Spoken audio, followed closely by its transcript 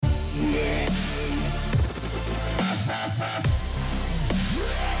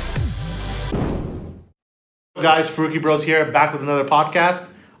Guys, Farooqi Bros here, back with another podcast.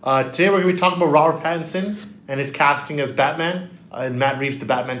 Today we're going to be talking about Robert Pattinson and his casting as Batman in Matt Reeves' The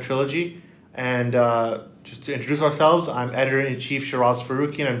Batman trilogy. And just to introduce ourselves, I'm Editor-in-Chief Sheraz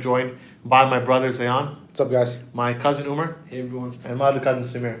Farooqi, and I'm joined by my brother Zayyan. What's up, guys? My cousin Omer. Hey, everyone. And my other cousin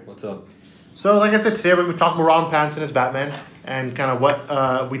Samir. What's up? So, like I said, today we're going to be talking about Robert Pattinson as Batman and kind of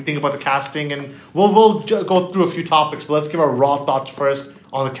what we think about the casting. And we'll go through a few topics, but let's give our raw thoughts first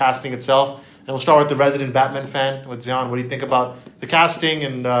on the casting itself. And we'll start with the resident Batman fan, with Zayyan. What do you think about the casting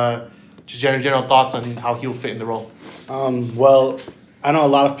and just general thoughts on how he'll fit in the role? Well, I know a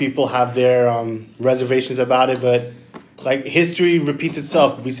lot of people have their reservations about it, but like history repeats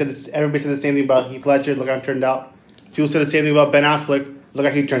itself. Everybody said the same thing about Heath Ledger. Look how it turned out. People said the same thing about Ben Affleck. Look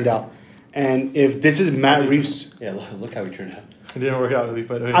how he turned out. And if this is Matt Reeves, Look how he turned out. It didn't work out really,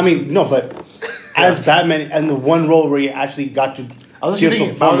 but I mean, no, but as Batman and the one role where he actually got to. I was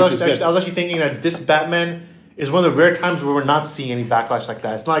actually thinking that this Batman is one of the rare times where we're not seeing any backlash like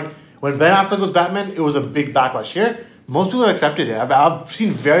that. It's not like when Ben Affleck was Batman, it was a big backlash. Here, most people have accepted it. I've seen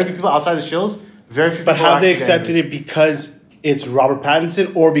very few people outside the shills. Very few. But have they accepted it because it's Robert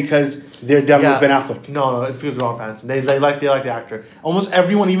Pattinson or because they're done with Ben Affleck? No, it's because of Robert Pattinson. They like the actor. Almost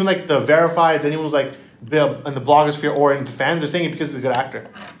everyone, even like the verifieds, anyone who's like in the blogosphere or in the fans, they're saying it because he's a good actor.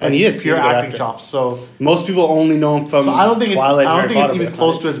 And he is pure acting chops. So most people only know him from. So I don't think Twilight it's even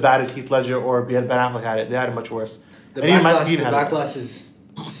close to as bad as Heath Ledger or Ben Affleck had it. They had it much worse. The backlash is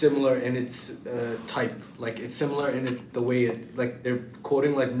similar in its type. Like it's similar in the way it like they're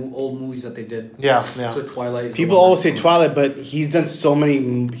quoting like old movies that they did. Yeah. So Twilight. People always say Twilight, but he's done so many.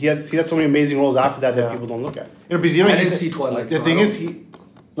 He had so many amazing roles after that people don't look at. Because I didn't see Twilight. The thing is,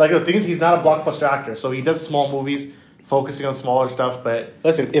 he's not a blockbuster actor, so he does small movies, focusing on smaller stuff. But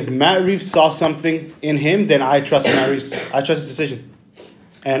listen, if Matt Reeves saw something in him, then I trust Matt Reeves. I trust his decision,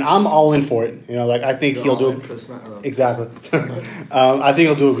 and I'm all in for it. I think he'll do exactly. I think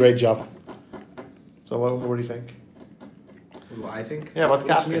he'll do a great job. So what do you think? What do I think? Yeah, about the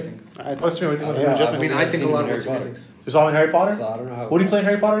casting. I think a lot of things. You saw him in Harry Potter? So I don't know how. What do you play in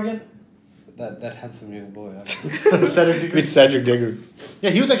Harry Potter again? That handsome young boy. Cedric Diggory. Yeah,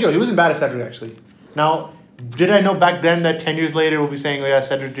 he wasn't bad as Cedric actually. Now, did I know back then that 10 years later we'll be saying, oh yeah,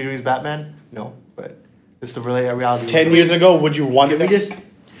 Cedric Diggory's Batman? No, but it's the reality. 10 years ago, would you want Can we just...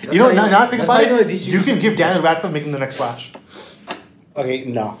 Now think about it. You can give Daniel Radcliffe making the next Flash. Okay,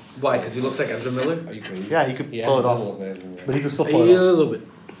 no. Why? Because he looks like Ezra Miller? Are you crazy? Yeah, he could pull it off. But he could still pull it off. A little bit.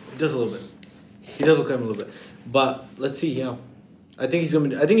 He does a little bit. He does look like him a little bit. But let's see, yeah. I think he's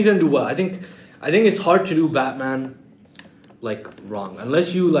gonna do well. I think it's hard to do Batman like wrong.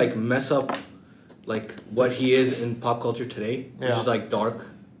 Unless you like mess up like what he is in pop culture today, which is like dark.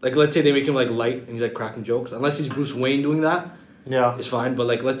 Like let's say they make him like light and he's like cracking jokes. Unless he's Bruce Wayne doing that. Yeah. It's fine. But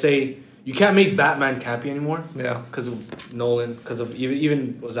like let's say you can't make Batman campy anymore. Yeah. Because of Nolan, because of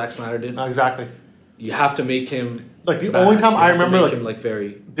even what Zack Snyder did. Exactly. You have to make him like the only time I remember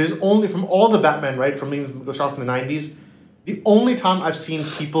very. There's only from all the Batman, right? From even start from the 90s. The only time I've seen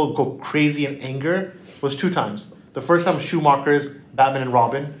people go crazy in anger was 2 times. The first time was Schumacher's Batman and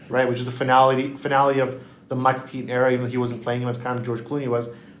Robin, right, which is the finale of the Michael Keaton era, even though he wasn't playing him at the time George Clooney was.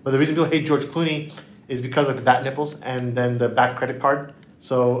 But the reason people hate George Clooney is because of the bat nipples and then the bat credit card.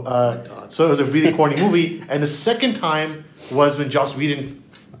 So so it was a really corny movie. And the second time was when Joss Whedon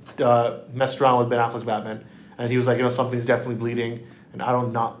messed around with Ben Affleck's Batman. And he was like, something's definitely bleeding. And I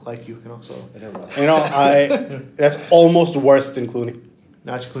don't not like you, so. That's almost worse than Clooney.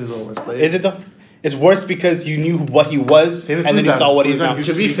 No, actually, Clooney's a little worse. But is it though? It's worse because you knew what he was, and then you saw what he's now.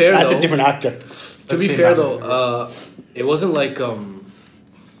 To be fair, that's a different actor. To be fair, though, it wasn't like I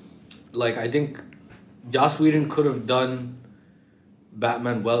think Joss Whedon could have done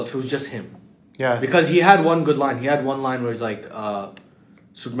Batman well if it was just him. Yeah. Because he had one good line. He had one line where he's like,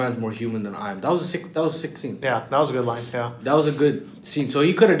 Superman's more human than I am. That was a sick scene. Yeah, that was a good line. Yeah, that was a good scene. So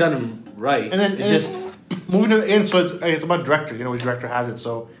he could have done him right. And then just moving to the end. So it's about director. Which director has it.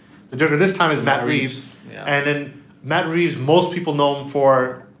 So the director this time is Matt Reeves. Yeah. And then Matt Reeves, most people know him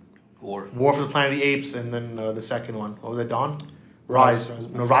for War for the Planet of the Apes, and then the second one. What was it? Dawn. Rise.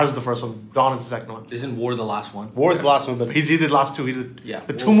 No, Rise was the first one. Dawn is the second one. Isn't War the last one? War is the last one, but he did the last 2. He did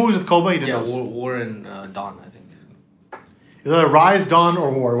the 2 movies with Koba. He did those. War and Dawn, I think. Either Rise, Dawn,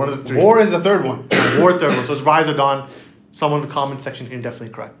 or War. One of the 3. War is the third one. War, third one. So it's Rise or Dawn. Someone in the comment section can definitely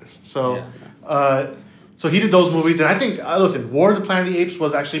correct this. So, so he did those movies, and I think listen, War of the Planet of the Apes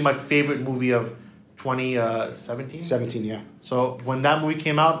was actually my favorite movie of 2017. 17, yeah. So when that movie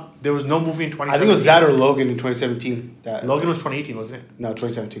came out, there was no movie in 2017. I think it was that or Logan in 2017. Logan was 2018, wasn't it? No,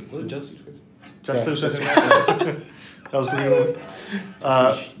 2017. Was it Justice League? Justice League. That was a good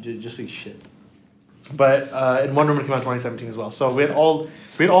movie. Just like shit. But and Wonder Woman came out in 2017 as well. So we had all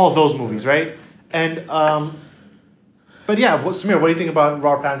of those movies, right? And but yeah, Samir, what do you think about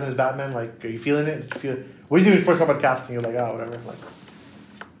Robert Pattinson as Batman? Like, are you feeling it? Did you feel it? What do you think when you first heard about casting? You're like, oh, whatever. Like,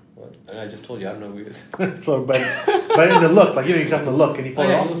 Well, and I just told you I don't know who he is. so, but in the look, like, you know, you got the look, and he pulled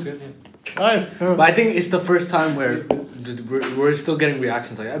it He off. looks good. Yeah. All right. But I think it's the first time where we're still getting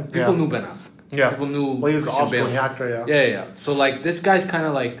reactions like that. People knew Ben Affleck. Yeah. People knew Well, he was an Christian Oscar-winning Bale. actor, Yeah. So like this guy's kind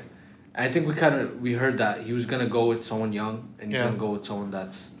of like, I think we heard that he was gonna go with someone young and he's gonna go with someone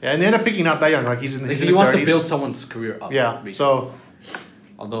that's. Yeah, and they ended up picking not that young. Like, he's in his he wants 30s. to build someone's career up. Yeah. Basically. So.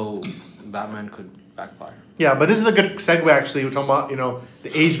 Although Batman could backfire. Yeah, but this is a good segue actually. We're talking about, you know,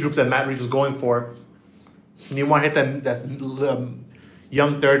 the age group that Matt Reeves was going for. And you want to hit that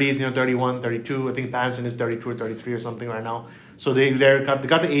young 30s, you know, 31, 32. I think Pattinson is 32 or 33 or something right now. So they got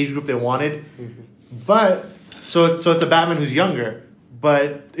the age group they wanted. Mm-hmm. But so it's a Batman who's younger,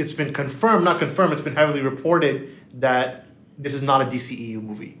 but it's been not confirmed, it's been heavily reported that this is not a DCEU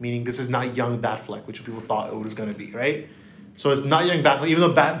movie, meaning this is not young Batfleck, which people thought it was going to be, right? So it's not young Batfleck, even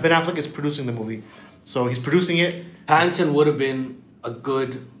though Ben Affleck is producing the movie. So he's producing it. Pattinson would have been a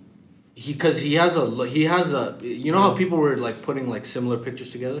good, because he has a you know how people were like putting like similar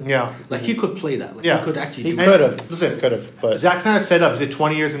pictures together. Yeah. Like he could play that. Like Yeah. he could actually. He do could that. have. Listen, Could have. But Zack Snyder set up. He's had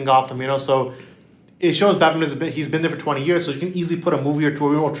 20 years in Gotham, you know, so it shows Batman he's been there for 20 years, so you can easily put a movie or two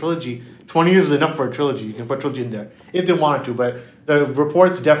or a trilogy. 20 years is enough for a trilogy. You can put a trilogy in there if they wanted to, but the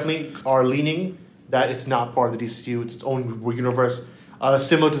reports definitely are leaning that it's not part of the DCU. It's its own universe,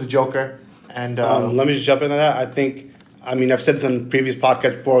 similar to the Joker. And let me just jump into that. I've said this on previous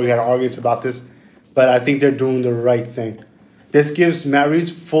podcasts before. We had arguments about this, but I think they're doing the right thing. This gives Matt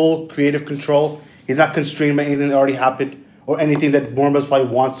Reeves full creative control. He's not constrained by anything that already happened or anything that Warner Bros. Probably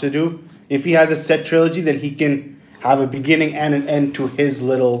wants to do. If he has a set trilogy, then he can have a beginning and an end to his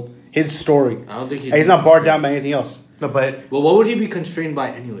story. I don't think and he's not barred down by anything else. no, but Well, what would he be constrained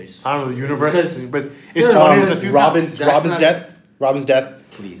by, anyways? I don't know the universe. Because It's 20 years in the future. Robin's death.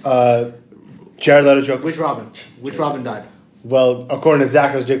 Please. Jared Leto Joker. Which Robin died? Well, according to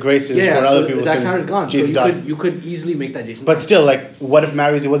Zach, it was Dick Grayson. Yeah, when so other people Zack Snyder's gone. So Jason died. you could easily make that Jason. But die. still, like, what if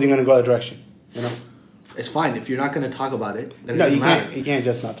Matt Reeves wasn't going to go that direction? You know. It's fine if you're not going to talk about it. Then No, it doesn't you matter. can't. You can't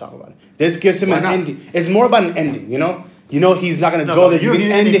just not talk about it. This gives him Why an not? ending. It's more about an ending. You know. He's not going to No, go but there. you You don't can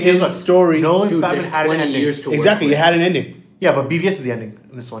need end anything. his Look, story. Nolan's Dude, Batman there's had an 20 ending. years to work Exactly. with. It had an ending. Yeah, but BVS is the ending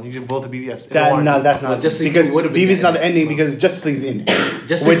in this one. You can both have BVS. if they wanted to. That's not. But Justice League Because 2 would've been BVS is the not the ending. ending because Justice League's the ending.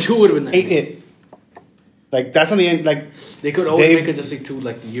 Justice League 2 would have been the Ain't ending. it? Like, that's not the end. Like, They could always They- make a Justice League 2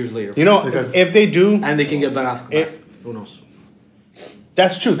 like years later. you know, Because- if they do, And they can get Ben Affleck back. If- Who knows?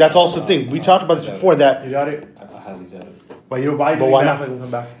 that's true. That's also the thing. We talked about this before that You got it. I highly doubt it. Why do you why think not? Ben Affleck will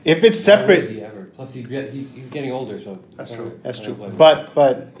come back? if it's Why separate. would he ever? Plus, he's getting older, so That's true. That's I true. don't blame him.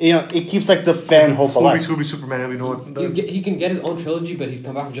 But you know, it keeps like the fan hope alive. Scooby Superman. We know what. He can get his own trilogy, but he'd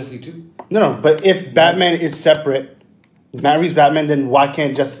come back for Justice League 2. No. But if Batman is separate, Matt Reeves Batman, then why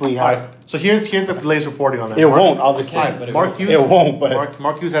can't Justice League Alright, have? so here's the latest reporting on that. It won't, obviously. It can, but it Mark won't. Hughes. It won't, but-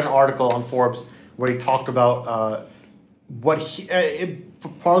 Mark Hughes had an article on Forbes where he talked about what he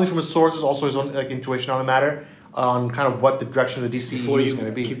partly from his sources, also his own intuition on the matter, on kind of what the direction of the DCEU Before is you going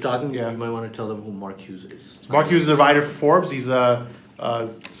to be. keep talking, Yeah. you might want to tell them who Mark Hughes is. Mark Hughes is a writer for Forbes. He's a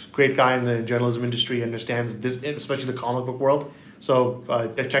great guy in the journalism industry, understands this, especially the comic book world. So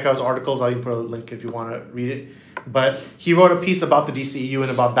check out his articles. I'll even put a link if you want to read it. But he wrote a piece about the DCEU and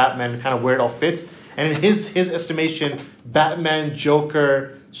about Batman and kind of where it all fits. And in his estimation, Batman,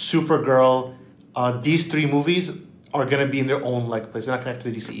 Joker, Supergirl, these three movies are going to be in their own place. They're not connected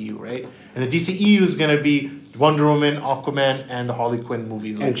to the DCEU, right? And the DCEU is going to be Wonder Woman, Aquaman, and the Harley Quinn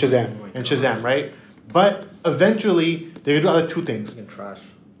movies. And Shazam. And Shazam, right? But eventually, they're going to do other two things. Fucking trash.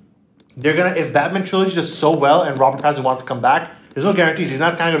 They're gonna if Batman trilogy does so well and Robert Pattinson wants to come back, there's no guarantees. He's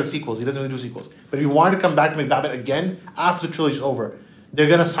not kind of go to sequels. He doesn't really do sequels. But if he wanted to come back to make Batman again after the trilogy's over, they're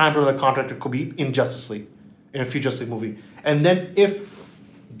gonna sign for another contract that could be in Justice League, in a future Justice League movie. And then if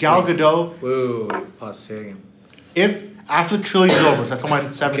Gal Gadot, Wait. Pause. Say it again. if after the trilogy's over, so that's talking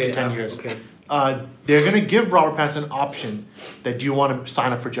about 7 to 10 years, Okay. they're gonna give Robert Pattinson an option that do you want to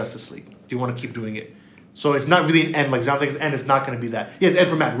sign up for Justice League? Do you want to keep doing it? So it's not really an end. Like Zion's end is not going to be that. Yeah, it's end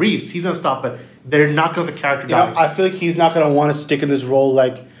for Matt Reeves. He's going to stop, but they're not going to let the character You know, die. I feel like he's not gonna want to stick in this role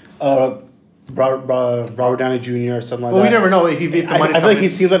like Robert Downey Jr. or something like Well, that. we never know if the money's I feel like coming. he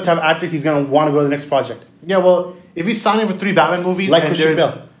seems like the type of actor he's gonna want to go to the next project. Yeah, well, if he's signing for 3 Batman movies, Like and Christian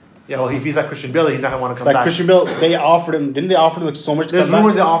there's- Bale. Yeah, well, if he's like Christian Bale, he's not going to want to come Like back. Christian Bale, they offered him. Didn't they offer him like so much to There's come back?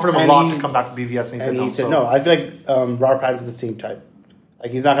 rumors they offered him a And lot he- to come back to BVS, and he said And no. he said so- no. I feel like Robert Pattinson's the same type.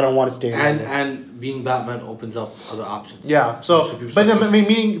 Like he's not gonna want to stay in London. And being Batman opens up other options. Yeah. So, but I mean,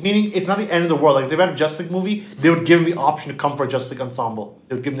 meaning it's not the end of the world. Like if they had a Justice League movie, they would give him the option to come for a Justice League ensemble.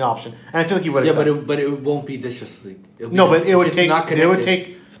 They would give him the option, and I feel like he would. Yeah, but it won't be this Justice League. No, but it would take. They would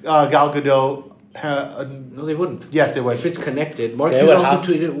take Gal Gadot. No, they wouldn't. Yes, they would. If it's connected, Mark Hughes also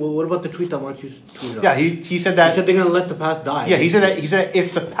tweeted. What about the tweet that Mark Hughes tweeted out? Yeah, he said that. He said they're gonna let the past die. Yeah, he said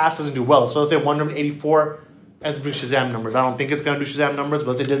if the past doesn't do well. So let's say Wonder Woman 84 has to do Shazam numbers. I don't think it's gonna do Shazam numbers, but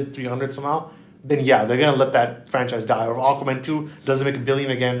let's say it did 300 somehow. Then yeah, they're gonna let that franchise die. Or if Aquaman 2 doesn't make $1 billion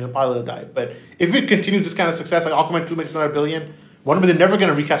again, it'll probably let it die. But if it continues this kind of success, like Aquaman 2 makes another $1 billion, Wonder Woman, they're never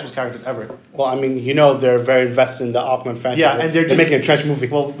gonna recast those characters ever. Well, I mean, they're very invested in the Aquaman franchise. Yeah, and they're just making a trench movie.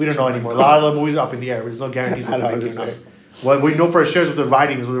 Well, we don't know anymore. A lot of the movies are up in the air. There's no guarantees I that know, they're I'm making just now. What we know for sure is with the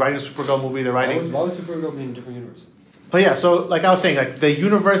writings. With the writing of Supergirl movie, they're Why writing. would Supergirl be in a different universe? But yeah, so like I was saying, like the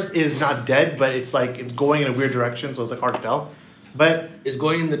universe is not dead, but it's like it's going in a weird direction, so it's like hard to tell. But it's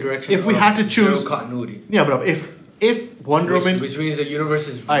going in the direction. If we had to choose continuity. Yeah, but if Wonder Woman, which means the universe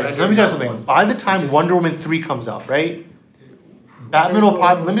is. All right, let me tell you something. By the time Wonder Woman 3 comes out, right? Batman will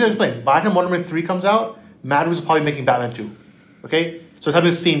probably. Let me explain. By the time Wonder Woman 3 comes out, Matt Reeves will probably be making Batman 2. Okay, so it's happening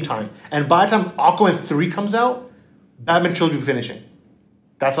at the same time. And by the time Aquaman 3 comes out, Batman trilogy will be finishing.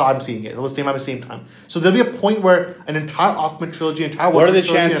 That's how I'm seeing it. It'll be the same at the same time. So there'll be a point where an entire Aquaman trilogy, What are the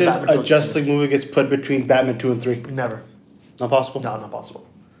chances a Justice League movie gets put between Batman 2 and 3? Never. Not possible? No, not possible.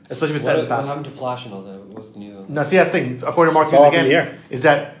 Especially if it's set in the What past. happened to Flash and all that? What's the news on that? Now, see, that's the thing. According to Mark It's all Hughes up in the again, air. is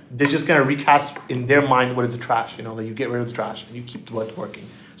that they're just going to recast in their mind what is the trash. You know, that you get rid of the trash and you keep the what's working.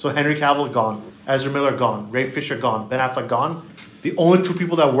 So Henry Cavill gone, Ezra Miller gone, Ray Fisher gone, Ben Affleck gone. The only two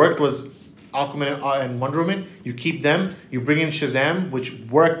people that worked was Aquaman and Wonder Woman. You keep them. You bring in Shazam, which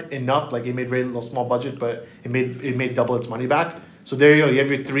worked enough. Like it made very little small budget, but it made double its money back. So there you go. You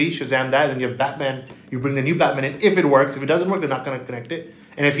have your three, Shazam that, and then you have Batman. You bring the new Batman in. If it works, if it doesn't work, they're not going to connect it.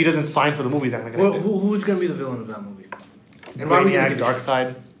 And if he doesn't sign for the movie, they're not going to connect it. Who's going to be the villain of that movie? And why are we Brainiac,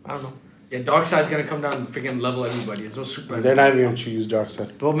 Darkseid. I don't know. Yeah, Darkseid's going to come down and freaking level everybody. There's no Superman. They're not even going to choose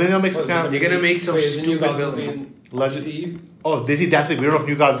Darkseid. Well, maybe they'll make some kind of... You're going to make some Wait, is the new stupid Gotham villain. Legend. DCEU? Oh, DC, that's it. We don't know if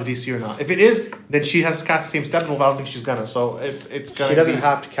New Gods is DC or not. If it is, then she has to cast the same Steppenwolf. I don't think she's gonna. So it's gonna. She doesn't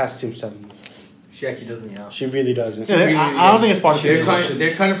have to cast Team 7. She actually doesn't, yeah. She really doesn't. Yeah, I don't think it's part of the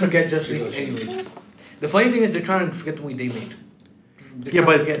They're trying to forget Justice League anyways. The funny thing is they're trying to forget the movie they made. Yeah,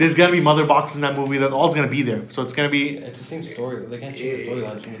 but there's gonna be mother boxes in that movie. That all's gonna be there. So it's gonna be. It's the same story. They can't change the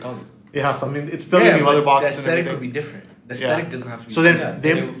storylines from the comics. Yeah, so I mean, it's still gonna be mother boxes. The aesthetic and could be everything. different. The aesthetic doesn't have to be. So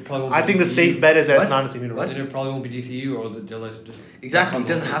then, I think the safe bet is that it's not in the same universe. Then it probably won't be DCU or they'll just... Exactly, it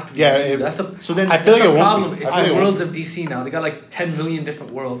doesn't have to be. Yeah, DCU. That's the. So then I feel like the it won't problem. be. It's I feel the like it worlds of DC now. They got like 10 million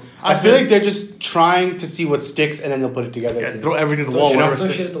different worlds. I feel like they're just trying to see what sticks and then they'll put it together. Yeah, throw everything to the wall. you know, whatever Throw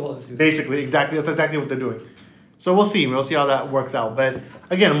stick- shit at the wall. Basically, exactly. That's exactly what they're doing. So we'll see. We'll see how that works out. But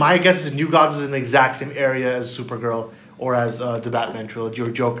again, my guess is New Gods is in the exact same area as Supergirl or as the Batman trilogy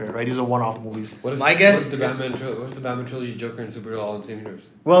or Joker, right? These are one-off movies. What if, My guess what if the Batman trilogy, Joker, and Supergirl all in the same universe?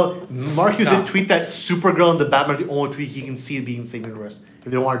 Well, Mark Hughes No. did tweet that Supergirl and the Batman are the only tweet he can see being in the same universe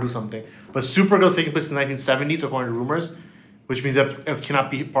if they want to do something. But Supergirl is taking place in the 1970s, according to rumors, which means that it cannot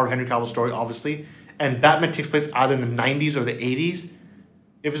be part of Henry Cavill's story, obviously. And Batman takes place either in the 90s or the 80s.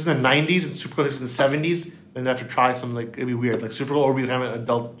 If it's in the 90s and Supergirl takes place in the 70s, then they have to try something like, it'd be weird. Like Supergirl will be kind of an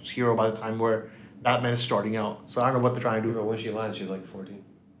adult hero by the time where Batman is starting out. So I don't know what they're trying to do. But when she lands, she's like 14.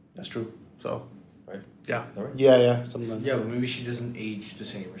 That's true. So, Right? yeah. Is that right? Yeah, sometimes. Yeah, but maybe she doesn't age the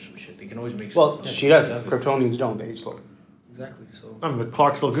same or some shit. They can always make. Well, something. she doesn't. Kryptonians don't. They age slow. Exactly. So. I mean, but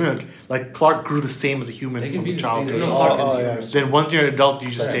Clark's still good. Like Clark grew the same as a human They can from be the same. childhood. No, Clark oh, is yeah. universe. Then once you're an adult, you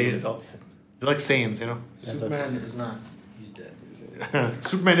just Yeah. stay an adult. They're like Saiyans, you know. Superman is not. He's dead.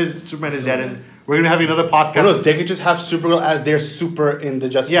 Superman is dead, and we're gonna have another podcast. Who knows? They could just have Supergirl as their super in the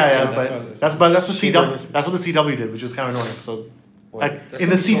Justice Yeah, League. yeah, that's but that's what She's CW always- that's what the CW did, which was kind of annoying. So, like That's in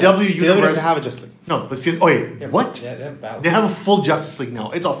the what CW CW CW universe, doesn't have a Justice League. no, but oh wait, Yeah, what? Yeah, they have Batman. They have a full Justice League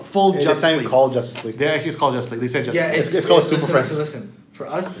now. It's a full It's Justice not even League. called Justice League. They actually it's called Justice League. They said Justice Yeah, League. It's called Super listen, Friends. Listen. For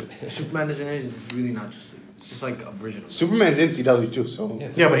us, Superman is in it. It's really not just. It's just like a version of it. Superman's in CW too, so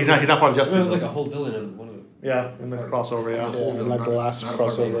Yeah, but he's not part of Justice Superman was League. like a whole villain in one of them. Yeah, in the crossover. Yeah, Whole and villain, like the not- last not a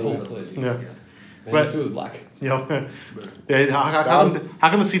part of crossover. the Whole yeah. villain. yeah. Man, But- the suit was black. You know, how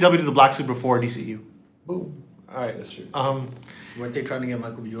come the CW did the Black Suit before DCU? Boom. All right. That's true. Weren't they trying to get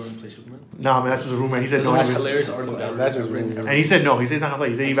Michael B. Jordan to play Superman? No, man, that's just a rumor. He said no. That's he was- hilarious article. that That's I've just written. rumor. And he said no. He said he's not gonna play.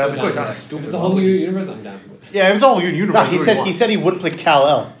 He said he So rather. down. not If stupid. it's a whole new universe, I'm down with it. Yeah, if it's all universe. No, he do said what he you said he wouldn't play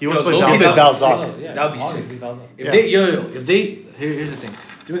Kal-El. He wants to play Loki Val. He did Val- Val Zod. Oh, yeah, That'd be obviously sick. Val Zod. If Yeah. here's the thing.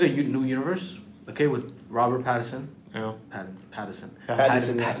 To make a new universe, okay, with Robert Pattinson, Yeah. Pattinson,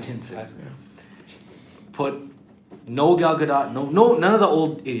 Pattinson, yeah. Pattinson. Put No Gal Gadot. No, none of the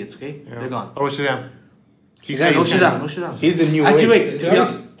old idiots. Okay, Yeah. they're gone. Oh, Shazam. No Shazam. He's the new Actually, wave. wait.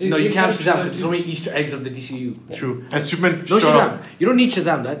 Dude, No, you you can't have said Shazam Shazam because there's so many Easter eggs of the DCEU. True. And Superman No showed Shazam. up. You don't need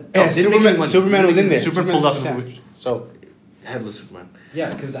Shazam. That Yeah, didn't make any money. Superman was in there. Superman pulled up in the Shazam. movie. So Headless Superman. Yeah,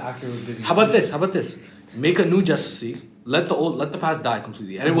 because the actor was busy. How about this? Make a new Justice League. Let the past die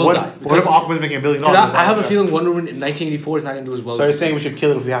completely, and it will What, die. what if Because- Aquaman's making $1 billion? I have a feeling Wonder Woman in 1984 is not going to do as well. so you're saying we should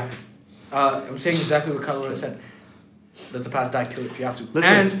kill it if we have to? I'm saying exactly what Kylo Ren said. Let the past die, kill it if you have to.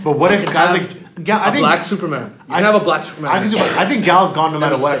 Listen, and but what if you can guys have like Gal? I a think black Superman? You can have a black Superman. I think Gal's gone no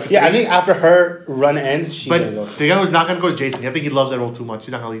matter what. after Yeah, I three. think after her run ends, she's gonna But go. the guy who's not gonna go is Jason. I think he loves that role too much.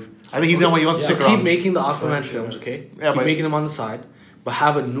 He's not gonna leave. I think he wants to stick Keep around. making the Aquaman films, okay? Yeah, Keep but- making them on the side, but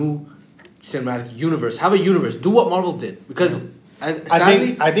have a new cinematic universe. Have a universe. Do what Marvel did because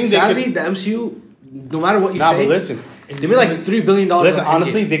sadly, I think they sadly could- the MCU, no matter what you Nah, say, but listen. they made like $3 billion. Listen, on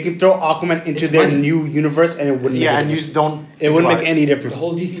honestly, Endgame. they can throw Aquaman into It's their fine. new universe and it wouldn't make Yeah, a and you difference. just don't. It wouldn't make any The difference.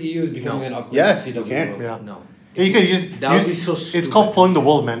 whole DCEU is becoming an upgrade. Yes, to you CW can. world. Yeah. no. Yeah, you could just. That would use- be so It's stupid. called pulling the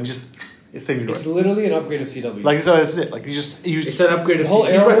wool, man. Just it's the same universe. It's literally an upgrade of CW. Like so, that's it. Like you just It's an upgrade the of whole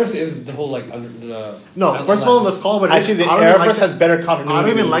he's right. Arrowverse is the whole like under the. no. First of all, let's call it. What it is. Actually, the I don't even Arrowverse like has better I continuity. don't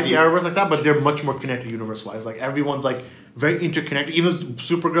even than like the DC. Arrowverse like that, but they're much more connected universe-wise. Like everyone's like very interconnected. Even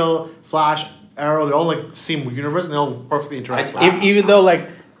Supergirl, Flash, Arrow, they're all like same universe and they all perfectly interact. Even though, like,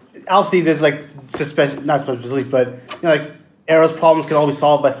 obviously there's like not suspension belief, but you know, like Arrow's problems can all be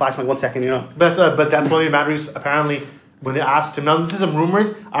solved by Flash in like 1 second. You know. But that's why Matt Reeves apparently when they asked him. Now this is some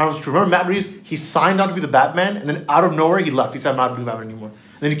rumors. I don't know if it's true. Remember Matt Reeves? He signed on to be the Batman, and then out of nowhere he left. He said I'm not doing Batman anymore.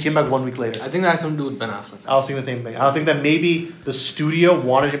 And then he came back 1 week later. I think that has something to do with Ben Affleck. I was thinking the same thing. I think that maybe the studio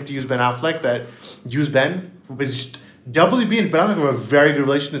wanted him to use Ben Affleck. That use Ben because WB and Ben Affleck have a very good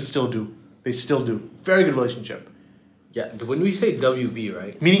relationship. They still do. They still do. Very good relationship. Yeah, when we say WB,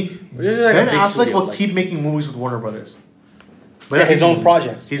 right? Meaning This is like a Ben big Affleck studio, will like- keep making movies with Warner Brothers. Yeah, his own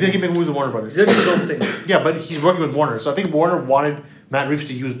projects. He's gonna keep making movies with Warner Brothers. He's gonna do his own thing. Yeah, but he's working with Warner, so I think Warner wanted Matt Reeves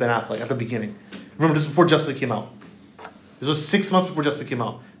to use Ben Affleck at the beginning. Remember, this is before Justice League came out. This was 6 months before Justice League came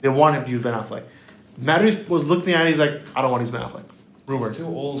out. They wanted him to use Ben Affleck. Matt Reeves was looking at it. He's like, I don't want to use Ben Affleck. Rumored. It's too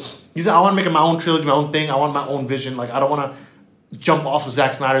old. He said, I want to make my own trilogy, my own thing. I want my own vision. Like, I don't want to jump off of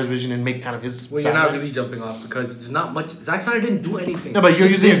Zack Snyder's vision and make kind of his. Well, you're not Batman. really jumping off because there's not much. Zack Snyder didn't do anything. No, but you're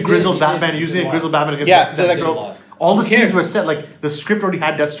using a grizzled he did. Batman. He You're using did a a grizzled lot. Batman Yeah, against so like- Deathstroke. All the Who cares? scenes were set. Like the script already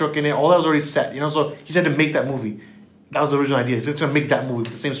had Deathstroke in it. All that was already set. You know, so he said to make that movie. That was the original idea. He's going to make that movie with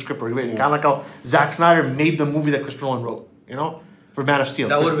the same script already written. Kind of like how Zack Snyder made the movie that Christopher Nolan wrote. You know, for Man of Steel.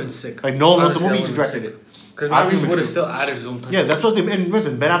 That would have been sick. Like Nolan wrote the Honestly, movie, that he would've directed been it. sick. Because I Matt think Reeves we would have could- still added his own touch. Yeah, that's what they. And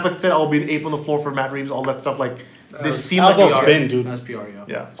listen, Ben Affleck said, "I'll be an ape on the floor for Matt Reeves." All that stuff. Like they seem that was like all a- spin, dude. That's PR, yeah.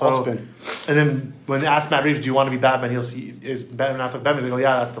 Yeah, All so spin. and then when they asked Matt Reeves, "Do you want to be Batman?" He'll see is Ben Affleck Batman. He's like, "Oh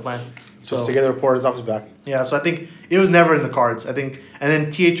yeah, that's the plan." Just to get the reporter's office back. Yeah, so I think it was never in the cards. I think, and then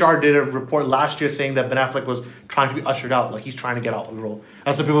THR did a report last year saying that Ben Affleck was trying to be ushered out, like he's trying to get out of the role.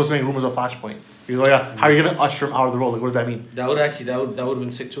 That's what people were saying. Rumors of Flashpoint. He's like, yeah, how are you gonna usher him out of the role? Like, what does that mean? That would have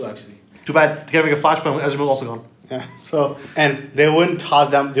been sick too, actually. Too bad they can't make a Flashpoint when Ezra's also gone. Yeah. So and they wouldn't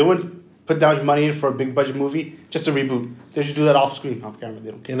they wouldn't put that much money in for a big budget movie just to reboot. They should do that off screen, off camera.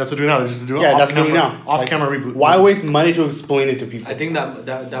 They don't care. And that's what they're doing now. They're just doing Yeah, off that's what camera, they're doing now. off Like, camera reboot. Why waste money to explain it to people? I think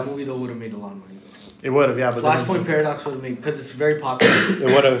that movie though would have made a lot of money. It would have, yeah, but then- Flashpoint Paradox would have made because it's very popular. It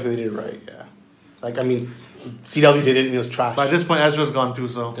would have if they did it right. Yeah. Like I mean, CW did it and it was trash. By this point, Ezra's gone too,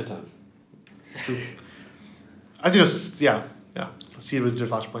 so Good times. I think it's yeah. See it with the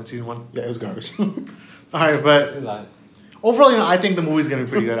Flashpoint season 1. Yeah, it was garbage. All right, but Good life. overall, I think the movie's gonna be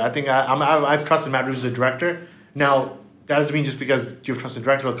pretty good. I think I've trusted Matt Reeves as a director. Now that doesn't mean just because you've trusted the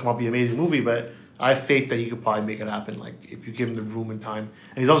director it'll come up be an amazing movie, but I have faith that he could probably make it happen. Like if you give him the room and time,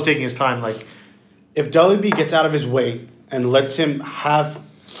 and he's also taking his time. Like If WB gets out of his way and lets him have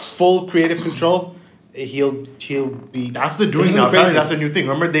full creative control, he'll be. that's what they're doing This now. is crazy. Apparently, that's a new thing.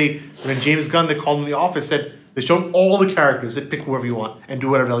 Remember when James Gunn they called him in the office said they showed him all the characters. Said pick whoever you want and do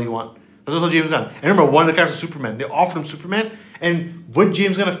whatever the hell you want. That's also James Gunn. And remember, one of the characters was Superman. They offered him Superman, and would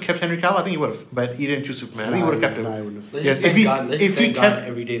James Gunn have kept Henry Cavill? I think he would have, but he didn't choose Superman. I think he would have kept him. Nah, he wouldn't have. Let's Yes, just if he- thank God, if he thank God kept-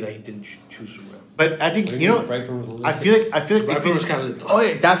 every day that he didn't choose Superman. But I think What do you know. Brightburn was a little I feel like if Brightburn he, was kind of. Oh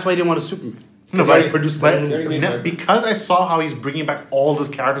yeah, that's why he didn't want a Superman. no, Because he already produced but that movie. because I saw how he's bringing back all those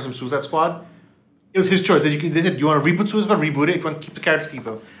characters from Suicide Squad, it was his choice. They said, "Do you want to reboot Suicide Squad? Reboot it. If you want to keep the characters, keep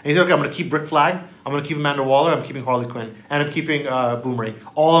them." And he said, "Okay, I'm going to keep Rick Flag. I'm going to keep Amanda Waller. I'm keeping Harley Quinn, and I'm keeping Boomerang.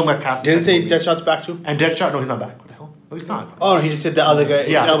 All of my cast." Didn't say Deadshot's back too. And Deadshot. No, he's not back. What the hell? No, he's not. Oh, no, he just said the other guy.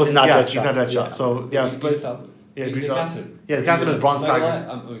 Yeah, that was not yeah, Deadshot. he's not Deadshot. Yeah. So yeah, but yeah, they Idris cast Elba. him. Yeah, they cast him as Bronze I'm not Tiger.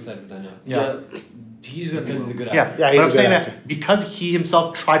 gonna lie, I'm excited for that now. Yeah. he's gonna Because do he's a well. good Yeah, actor. Yeah, but he's I'm a saying good that actor. because he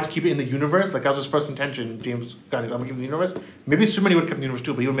himself tried to keep it in the universe, like that was his first intention, James got his, I'm gonna keep it in the universe. Maybe Superman would have kept in the universe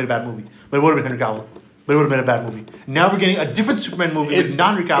too, but he would have made a bad movie. But it would have been Henry Cavill. But it would have been a bad movie. Now we're getting a different Superman movie with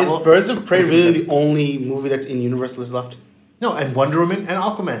non-Henry Is Cavill. Birds of Prey really the only movie that's in universe that's left? No, and Wonder Woman and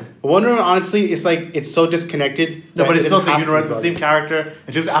Aquaman. Wonder Woman, honestly, it's so disconnected. No, that but it's it still doesn't the have to universe, be the done. same character.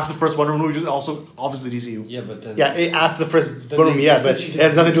 And just after the first Wonder Woman movie, which is also obviously DCU. Yeah, but then. After the first But Wonder Woman, they yeah, said but she it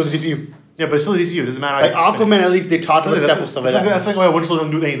has just- nothing to do with DCU. Yeah, but it's still DCU. It doesn't matter. Like Aquaman, at least they talked about That's, stuff and stuff like that. that's like, oh, we're just not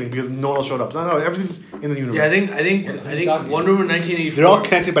going to do anything because no one else showed up. No, everything's in the universe. Yeah, I think talking? Wonder Woman 1984. They're all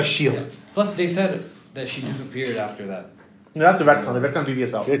connected by Shield. Plus, they said that she disappeared after that. No, that's the retcon. The retcon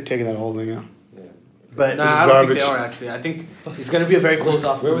BVS out. They're taking that whole thing out. Yeah. But Nah, It's I don't think garbage. they are actually. I think it's gonna be a very closed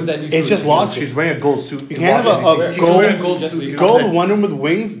off. Where was that new It's suit? just lost. she's wearing a gold suit. You can't have a She can wear a gold, gold Just suit. leave. gold Wonder Woman with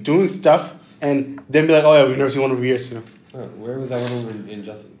wings doing stuff and then be like, oh yeah, we've never seen Wonder Woman for years, you know. Where was that one in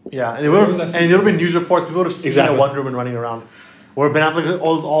Justice? Yeah, and there would have, Where was that and there would have been news reports. People would have seen Exactly. a Wonder Woman running around. Or Ben Affleck,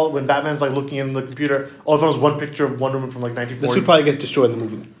 all when Batman's like looking in the computer, all of a sudden was one picture of Wonder Woman from like 1940s. The suit probably gets destroyed in the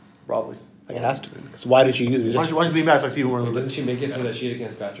movie then. Probably. Like it has to then. Because why did she use it? Why Just, don't you lean back so I see who we're a Or little bit? didn't she make it so that she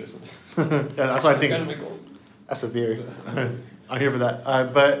can't scratch or something? Yeah, that's what I Gotta think. make gold. that's the theory. I'm here for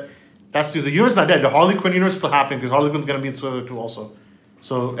that. But that's the universe is not dead. The Harley Quinn universe is still happening because Harley Quinn's gonna be in Suicide 2 also.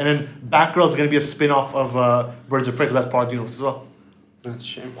 So and then Batgirl is gonna be a spin-off of Birds of Prey, so that's part of the universe as well. That's a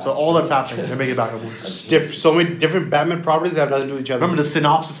shame. So all that's happening, they're making Batgirl movies. So many different Batman properties that have nothing to do with each other. Remember the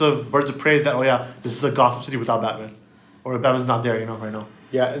synopsis of Birds of Prey is that this is a Gotham City without Batman, or Batman's not there, right now.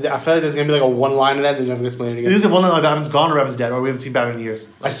 Yeah, I feel like there's gonna be like a one line in that they're never gonna explain it It again. is one like Batman's gone or Batman's dead, or we haven't seen Batman in years.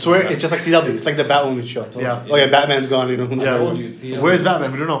 I swear it's just like CW. It's like the Batwoman show. Yeah. Oh yeah, Batman's gone. You know. I Yeah. told you. See, Where's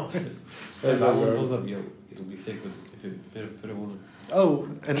Batman? We don't know. If that one pulls up, it'll be sick if it fit a woman. Oh,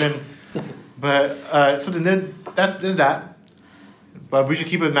 and then, but so then there's that. But we should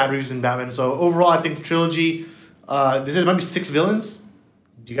keep it with Matt Reeves and Batman. So overall, I think the trilogy. There might be 6 villains.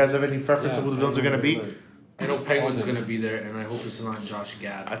 Do you guys have any preference of who the villains are gonna be? I know Penguin's gonna be there, and I hope it's not Josh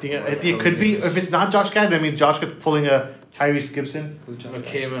Gad. I think it could be. If it's not Josh Gad, that means Josh gets pulling a Tyrese Gibson. A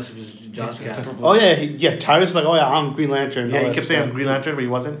KMS was Josh Gad. Oh yeah, Tyrese is like, oh yeah, I'm Green Lantern. and Yeah, all he that kept saying stuff. Green Lantern, but he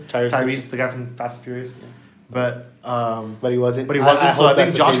wasn't. Tyrese Tyrese, the guy from Fast and Furious. But But he wasn't. so I hope think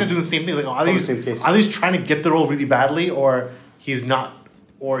that's the Josh same- is doing the same thing. Like Probably the same case. either he's trying to get the role really badly, or he's not,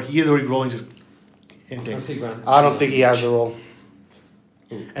 or he is already rolling just hinting. I don't think he has a role.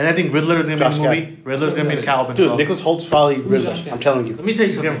 And I think Riddler is gonna Josh be in the movie. Riddler's gonna be in Calvin. Dude, Nicholas Holt's probably Riddler. Josh Gad? I'm telling you. Let me tell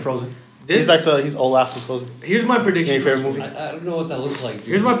you He's getting something. frozen. He's Olaf from Frozen. Here's my prediction. Any favorite movie? I don't know what that looks like.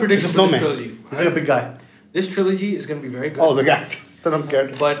 Here's my prediction He's a for this snowman. trilogy. He's like a big guy. This trilogy is gonna be very good. Oh, the guy. Then I'm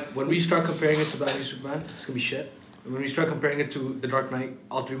scared. But when we start comparing it to Batman v Superman, it's gonna be shit. And when we start comparing it to The Dark Knight,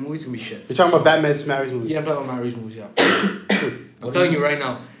 all 3 movies, it's gonna be shit. You're talking about Batman's Mary's movie. Yeah, I'm talking about Matt Reeves movies, yeah. I'm telling you right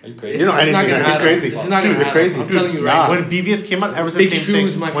now. Are you This crazy? You know is anything, not gonna you're happen. crazy. This is not Dude, gonna you're happen. crazy. I'm Dude, telling you nah. right now. When BVS came out, everyone's the Big same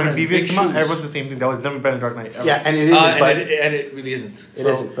shoes, thing. my When friend, BVS big came out, shoes. everyone's the same thing. That was never better than Dark Knight. Ever. Yeah, and it isn't, but and it really isn't. it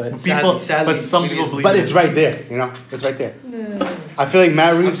isn't. But People, Sadly, but some really people isn't. believe. but it it's is. right there. You know, it's right there. I feel like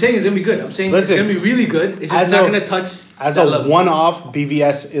Matt I'm Reeves. saying it's gonna be good. I'm saying Listen, it's gonna be really good. It's as just not a- gonna touch As that a level. one-off,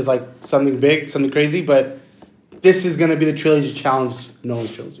 BVS is like something big, something crazy, but this is gonna be the trilogy challenge, Nolan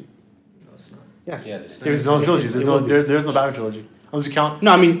trilogy. No, it's not. Yes. Yeah, it's There's no trilogy. There's It no. will be. There's no Batman trilogy. Unless you count.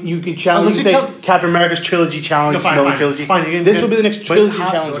 No, I mean you can challenge. Unless You you say count- Captain America's trilogy challenge, No, fine, Nolan fine, trilogy. fine, you can- This will be the next but trilogy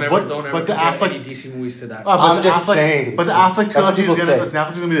how- challenge. Don't ever, But- don't ever but the compare Affleck- any DC movies to that. But I'm the just Affleck, saying. But the Affleck That's what trilogy is people gonna. say. Listen, the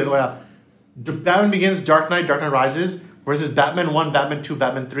Affleck trilogy is gonna be this. Oh yeah, the Batman Begins, Dark Knight Rises versus Batman 1, Batman 2,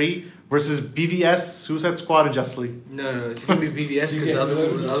 Batman 3 versus BVS, Suicide Squad, and Justice League. No, it's gonna be BVS because the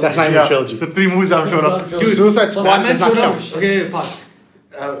other. That's not even a trilogy. The 3 movies that showed up. Dude, Suicide Squad Batman does not showed up. count. Okay, pause.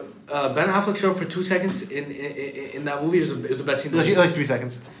 Ben Affleck showed up for 2 seconds in that movie. It was the best scene. It was like 3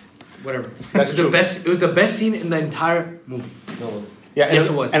 seconds. Whatever. That's it was true. the best. It was the best scene in the entire movie. No. Yeah, and Yes,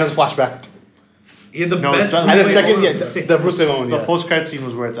 it's, it was. and it's a flashback. He had the No, best. it's not- And the Wait, second, hold yeah, on. the Bruce Wayne one. The Yeah. post-credit scene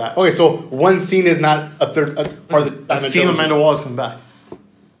was where it's at. Okay, so one scene is not a third part of the The Batman scene of trilogy. Amanda Waller coming back.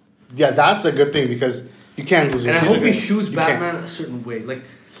 Yeah, that's a good thing because you can't lose your And I season hope he again. shoots You can't. Batman a certain way. Like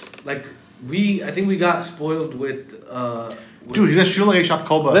I think we got spoiled with. Dude, he's gonna shoot like he shot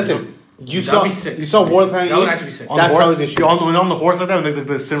Koba. Listen, you That'd saw be sick. you saw War of the Planet That would Apes? actually be sick. On That's the how horse, he's you're on the horse like that, and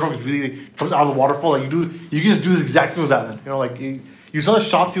the cinema is really comes out of the waterfall. Like you can just do this exact thing with that, man. You know, like you saw the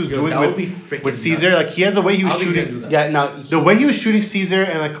shots he was Yo, doing that would be freaking with Caesar. nuts. Like he has a way he was I don't think he's shooting. gonna do that. Yeah, now The way he was shooting Caesar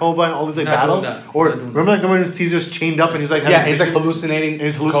and like Koba and all these like He's not doing battles, that. or He's not doing remember like the one when Caesar's chained up and he's like yeah, having it's like visions hallucinating. and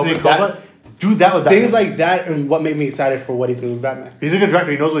he's hallucinating That- Koba. Do that with Things Batman. like that, and what made me excited for what he's gonna do with Batman. He's a good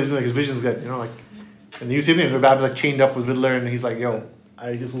director. He knows what he's doing. Like, his vision's good. You know, like and you see him. Batman's like chained up with Riddler, and he's like, "Yo,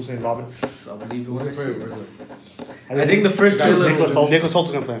 I just hallucinated Robin." I believe it when I see it. I think the first trailer. Nicholas Hoult. Nicholas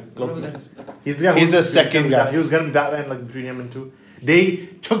Holt's gonna play him. He's the guy. He's the second guy. He was gonna be Batman, like between him and two. They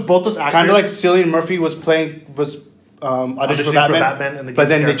took both those actors. Kind of like Cillian Murphy was auditioned for Batman, and but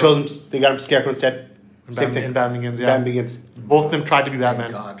then they chose him. They got him Scarecrow instead. Same thing. In Batman Begins, yeah. Batman Begins. Both of them tried to be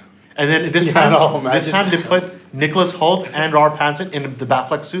Batman. God. And then this time they put Nicholas Hoult and Robert Pattinson in the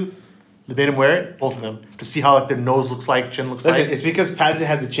Batfleck suit. They made him wear it, both of them, to see how like their nose looks like, chin looks Listen, like. it's because Pattinson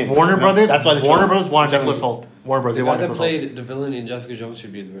has the chin. Warner Brothers. That's why Warner Brothers wanted Nicholas Hoult. Warner Brothers. The They guy wanted that Nicholas Hoult. played the villain in Jessica Jones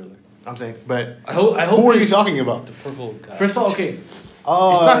should be the Riddler. I'm saying, but I hope. Who are you talking about? The purple guy. First of all, okay.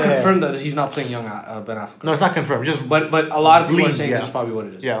 Oh, It's not yeah. confirmed that he's not playing young Ben Affleck. no, it's not confirmed. Just But a lot of people are Lean, saying yeah. this is probably what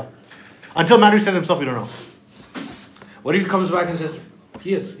it is. yeah. Until Matt Reeves says himself, we don't know. What if he comes back and says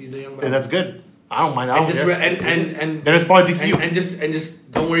he is? He's a young man. And that's good. I don't mind. I And don't just care. and Then it's probably DCU. and just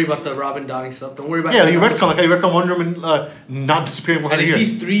don't worry about the Robin Downing stuff. Don't worry about Yeah, you retcon like you retcon Wonder Woman not disappearing for And 100 if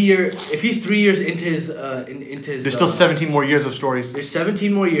years. he's 3 years into his into his There's still 17 more years of stories there's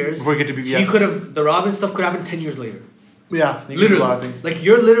 17 more years before we get to BVS. He could have the Robin stuff could happen 10 years later. Yeah, you can do Literally, a lot of things. like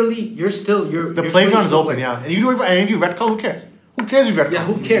you're The playground is open, yeah. And you can do it, and if you retcon, who cares? Who cares if you retcon? Yeah,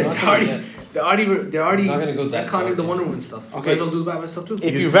 who cares? They're already Not gonna go that retconning far. the Wonder Woman stuff. Okay. Okay, they'll do the Batman stuff too.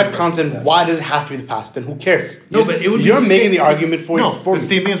 If you retcons, then why does it have to be the past? Then who cares? No, but it would be You're making sick the argument for No, for the me.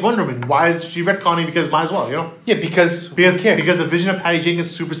 same thing as Wonder Woman. Why is she retconning? Because might as well, you know? Yeah, because Because who cares? because the vision of Patty Jenkins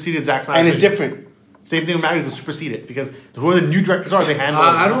superseded Zack Snyder's and it's vision. different. Same thing with Matt Reeves is superseded because whoever the new directors are, they handle.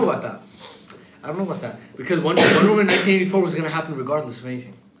 I don't know about that. I don't know about that because Wonder Woman 1984 was gonna happen regardless of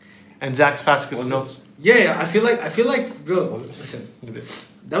anything. And Zack's passed because of notes. Yeah, I feel like, bro, listen,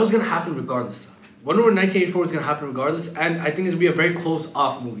 that was gonna happen regardless. Wonder Woman 1984 is gonna happen regardless, and I think it's gonna be a very close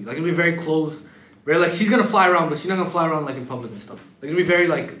off movie. Like, it'll be very close, where like she's gonna fly around, but she's not gonna fly around like in public and stuff. Like, it'll be very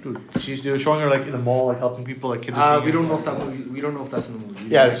like, Dude, she's showing her like in the mall, like helping people, like kids. Are seeing we her. don't know if that movie, we don't know if that's in the movie.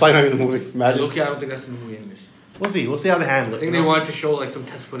 Yeah, it's probably not even the movie. Imagine. Okay, I don't think that's in the movie anyways. We'll see. We'll see how they handle I it. think you they know? wanted to show like some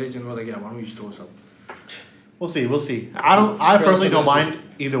test footage, and we're like, yeah, why don't we just throw something? We'll see. We'll see. I personally don't mind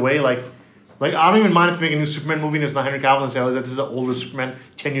either way. Like I don't even mind if they make a new Superman movie and it's not Henry Cavill and say, oh, this is an older Superman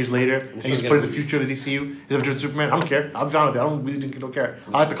 10 years later and he's put in the future of the DCU. He's a different Superman. I don't care. I'm down with it. I don't care.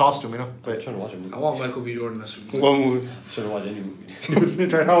 I like the costume, you know. I'm But trying to watch a movie. I want Michael B. Jordan as Superman. One movie. I'm trying to watch any movie.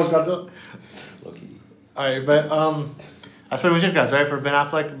 try Howard Godzilla. Lucky. Alright, but that's pretty much it, guys. Right for Ben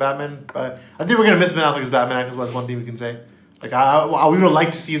Affleck, Batman. But I think we're gonna miss Ben Affleck as Batman because that's one thing we can say. Like we would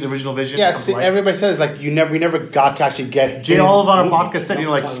like to see his original vision. Yeah, come to life. everybody says like we never got to actually get. Jay his Olive on our movie. podcast said, you know,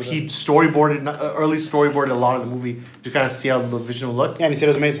 like he early storyboarded a lot of the movie to kind of see how the vision will look. Yeah, and he said it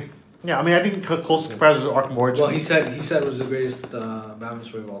was amazing. Yeah, I mean, I think close comparison to Arkham Origins. Well, he said it was the greatest Batman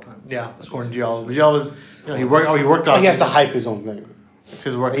story of all time. Yeah, according to Jay Olive. Jay Olive was, you know, he worked on. He has to hype his own thing. It's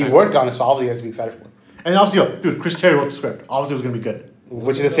his work. He worked on it, so obviously he has to be excited for it. And also, dude, Chris Terrio wrote the script. Obviously, it was gonna be good.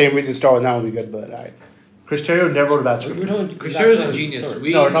 Which is the same reason Star Wars now will be good, but alright. Chris Terrio never wrote a bad We script. were talking. Chris Terrio's a genius. No,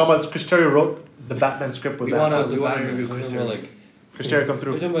 we're talking about Chris Terrio wrote the Batman script with We Batman. wanna- we wanna interview Chris Terrio. Like, Chris Terrio come we're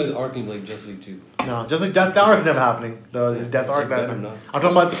through. talking about his arc in like Justice League 2. No, just like that arc is never happening. His death arc, Better Batman. not. I'm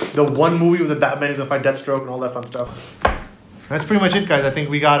talking about the one movie with the Batman is gonna fight Deathstroke and all that fun stuff. That's pretty much it, guys. I think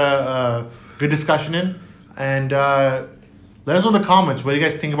we got a good discussion in, and let us know in the comments what do you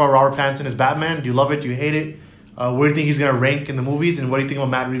guys think about Robert Pattinson as Batman. Do you love it? Do you hate it? Where do you think he's gonna rank in the movies, and what do you think about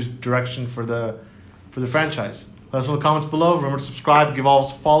Matt Reeves' direction for the franchise? Let us know in the comments below. Remember to subscribe, give all of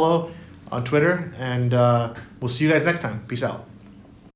us a follow on Twitter, and we'll see you guys next time. Peace out.